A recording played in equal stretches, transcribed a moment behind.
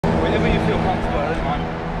Whatever you feel comfortable, I don't mind.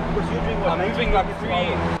 Because you're doing what? I'm moving like 3.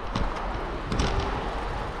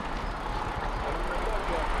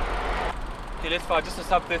 Okay, let's fire just a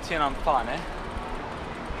sub 30 and I'm fine, eh?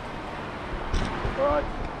 Alright.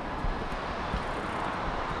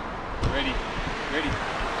 Ready? Ready?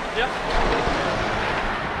 Yeah.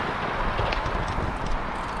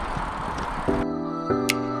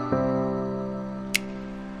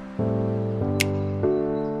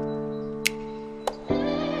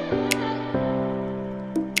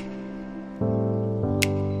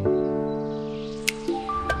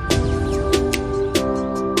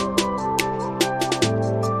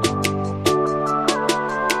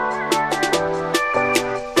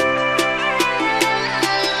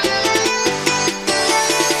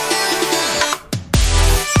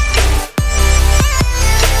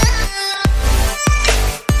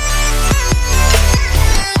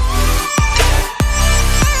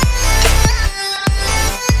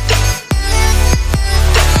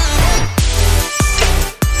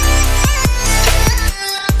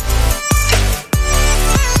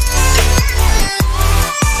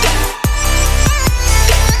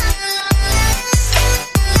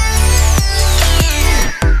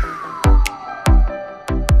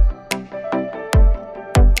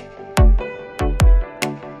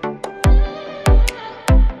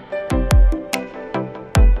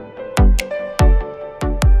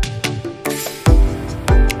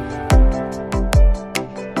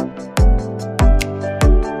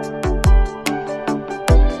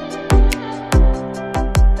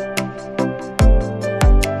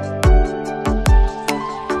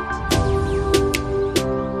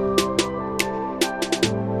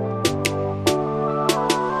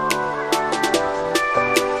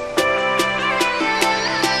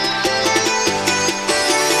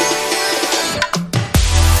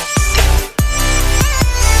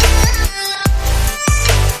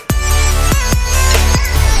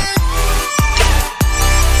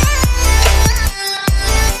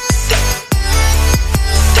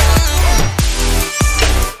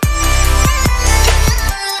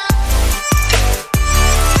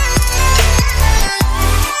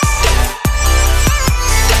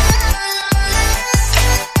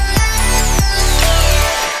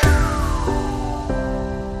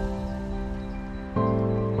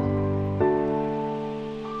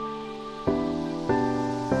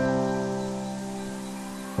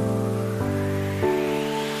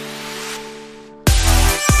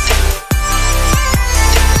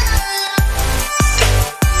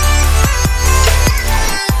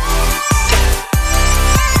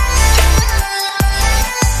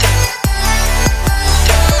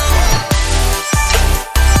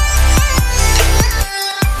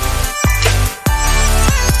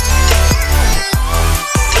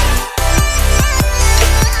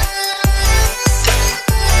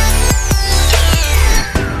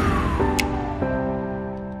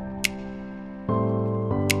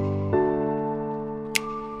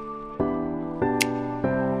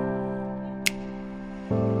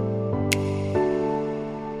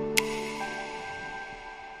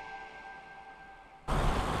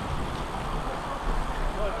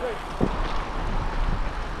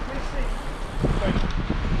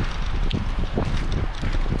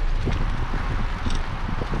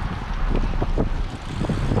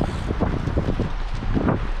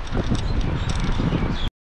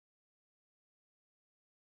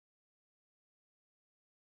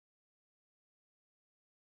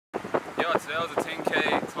 Yeah, today was a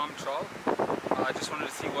 10k time trial. I just wanted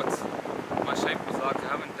to see what my shape was like. I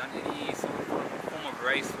haven't done any sort of form of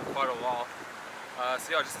race for quite a while.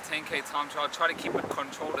 So yeah, just a 10k time trial. Try to keep it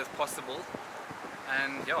controlled as possible.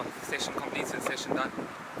 And yeah, session completed, session done.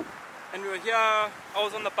 And we were here, I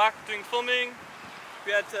was on the back doing filming.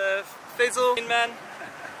 We had Faisal, man.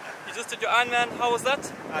 You just did your Ironman. How was that?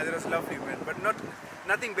 That was lovely, man. But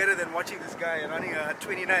nothing better than watching this guy running a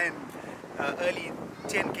 29 early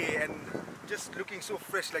 10k and just looking so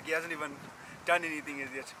fresh, like he hasn't even done anything as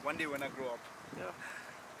yet. One day when I grow up. Yeah.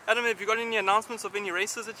 Adam, have you got any announcements of any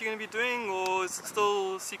races that you're going to be doing, or is it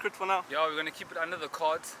still secret for now? Yeah, we're going to keep it under the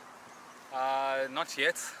cards. Not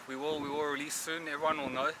yet. We will release soon. Everyone will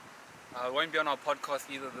know. It won't be on our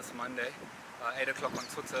podcast either this Monday, 8 o'clock on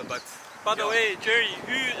Twitter. But by the way, Jerry,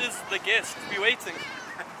 who is the guest? We're waiting.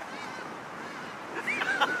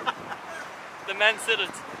 The man said it.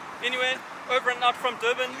 Anyway, over and out from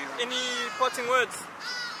Durban. Any parting words?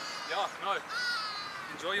 Yeah, no.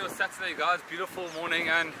 Enjoy your Saturday, guys. Beautiful morning,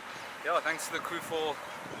 and yeah, thanks to the crew for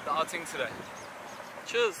the outing today.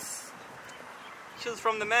 Cheers. Cheers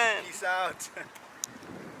from the man. Peace out.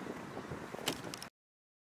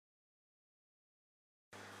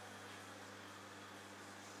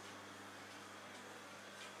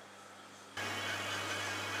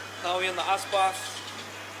 Now we're in the ice bath,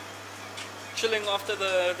 chilling after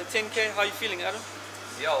the 10k. How are you feeling, Adam?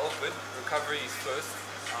 Yeah, all good. Recovery is first.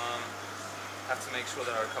 Have to make sure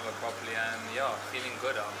that I recover properly, and yeah, feeling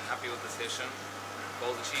good. I'm happy with the session.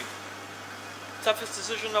 Goals achieved. Toughest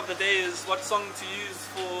decision of the day is what song to use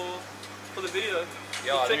for the video.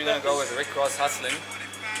 Yeah, I think we're gonna go with Rick Ross Hustling.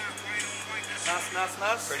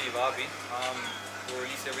 Nice. Pretty vibey. We'll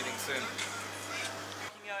release everything soon.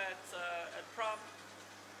 Here at Prime,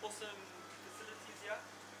 awesome facilities here.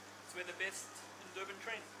 It's where the best in Durban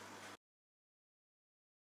train.